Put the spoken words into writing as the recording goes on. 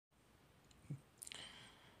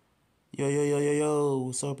Yo,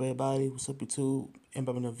 what's up, everybody? What's up, YouTube?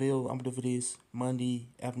 Everybody in the video. I'm gonna do this Monday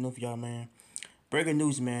afternoon for y'all, man. Breaking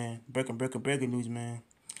news, man. Breaking news, man.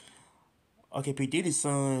 Okay, P. Diddy's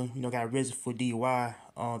son, got arrested for DUI.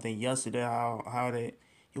 I think yesterday, how that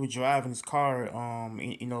he was driving his car,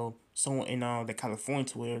 someone in the California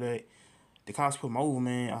to where that the cops put him over,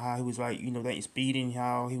 man. How he was like, that speeding,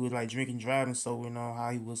 how he was like drinking, driving, so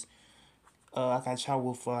how he was, I got charged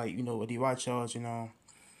with like, a DUI charge.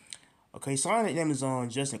 Okay, so his name is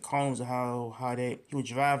Justin Combs. How that he was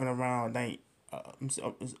driving around like I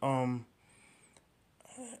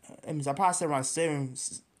probably said around seven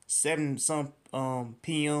some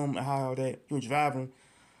p.m. How that he was driving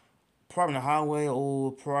probably on the highway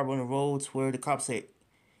or probably on the roads where the cops said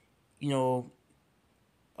they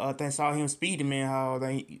saw him speeding, man. How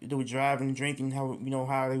they were driving, drinking, how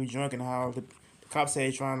they were drunk, and how the cops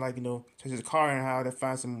said trying like touch his car, and how they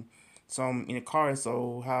find some in the car.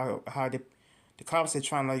 So how the cops said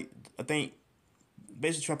trying like I think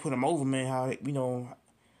basically trying to put him over, man. How they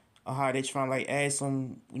trying to like ask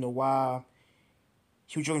him why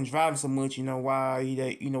he was drinking driving so much, why he's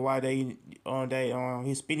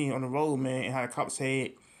speeding on the road, man, and how the cops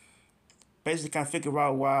said basically kind of figure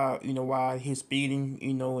out why he's speeding,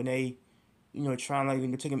 and they trying like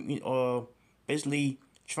take him basically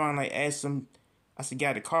trying like ask him I said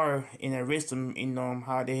got the car and arrest him and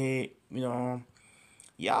how they had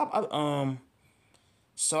yeah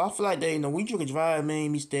so I feel like that when you drink and drive,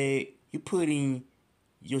 man, means that you putting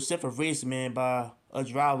yourself at risk, man, by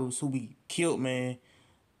drivers who be killed, man.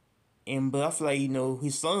 But I feel like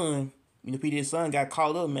his son, P.D.'s son got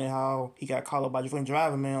caught up, man. How he got caught up by drink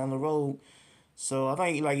driving, man, on the road. So I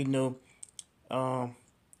think yeah, I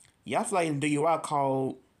feel like the DUI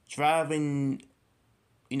called driving,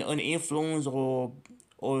 under influence or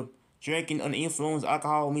drinking under influence.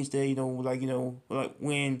 Alcohol means that like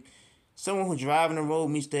when someone who's driving the road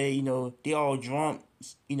means that they all drunk,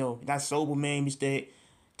 not sober, man, means that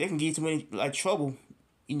they can get too many like trouble.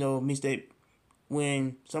 Means that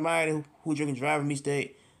when somebody who drinking driving means that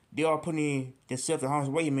they are putting themselves in harm's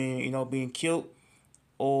way, man. Being killed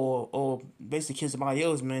or basically kill somebody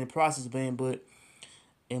else, man. In the process, man. But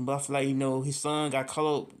I feel like his son got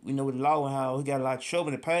caught up, with the law and how he got a lot of trouble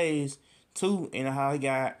in the past too, and how he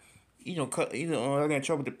got I got in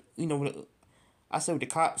trouble with I said with the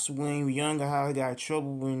cops when he was younger, how he got in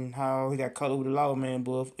trouble and how he got caught up with the law, man.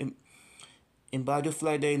 But but I just feel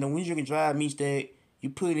like that when you drink and drive means that you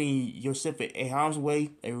putting yourself at harm's way,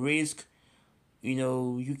 at risk.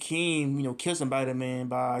 You can kill somebody, man,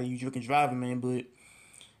 by you drinking driving, man. But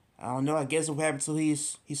I don't know. I guess what happened to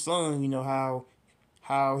his son.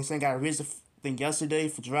 How his son got arrested, I think yesterday,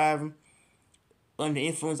 for driving under the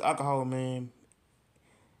influence of alcohol, man.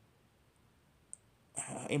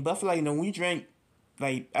 But I feel like when you drink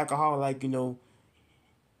like alcohol, like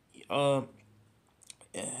uh,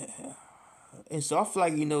 and so I feel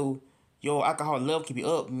like your alcohol level can be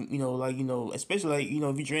up, especially like if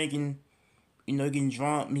you're drinking, getting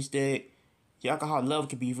drunk means that your alcohol level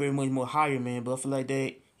can be very much more higher, man. But I feel like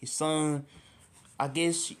that his son, I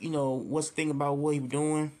guess what's the thing about what he was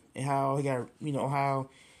doing and how he got how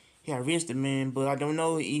he got arrested, man. But I don't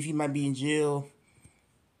know if he might be in jail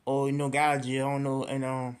or got out of jail. I don't know.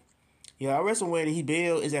 And yeah, I read somewhere that he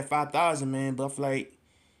bail is at 5,000, man. But I feel like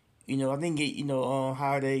I think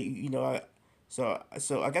how they so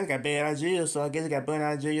I guess he got banned out of jail. So I guess he got banned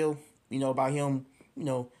out of jail. About him.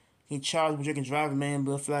 He charged with drinking driving, man.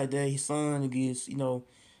 But I feel like that his son, I guess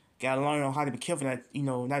gotta learn on how to be careful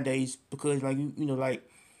nowadays because like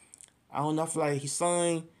I don't know. I feel like his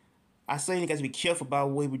son. I say he got to be careful about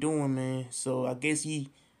what he was doing, man. So I guess he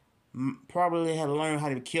probably had to learn how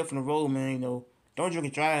to be careful on the road, man. Don't drink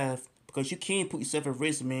and drive because you can put yourself at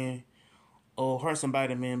risk, man, or hurt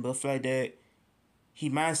somebody, man. But I feel like that he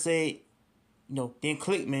mindset, didn't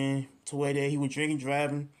click, man, to where that he was drinking,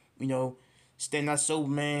 driving, staying not sober,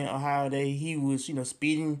 man, or how that he was,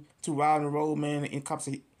 speeding too wild on the road, man, and cops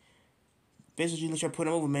basically trying to put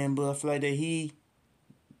him over, man. But I feel like that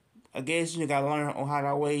I guess gotta learn on how to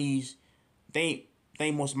always think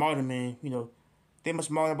more smarter, man. Think more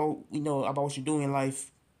smarter about about what you're doing in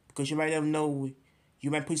life because you might never know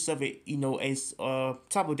you might put yourself at as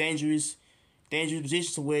type of dangerous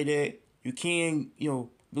positions to where that you can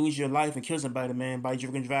lose your life and kill somebody, man, by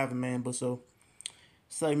drinking driving, man. But so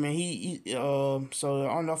man, so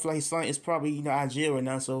I don't know. I feel like his son is probably out of jail right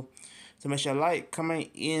now. So make sure you like, comment,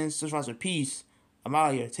 and subscribe. Peace. I'm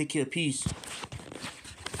out here. Take care. Peace.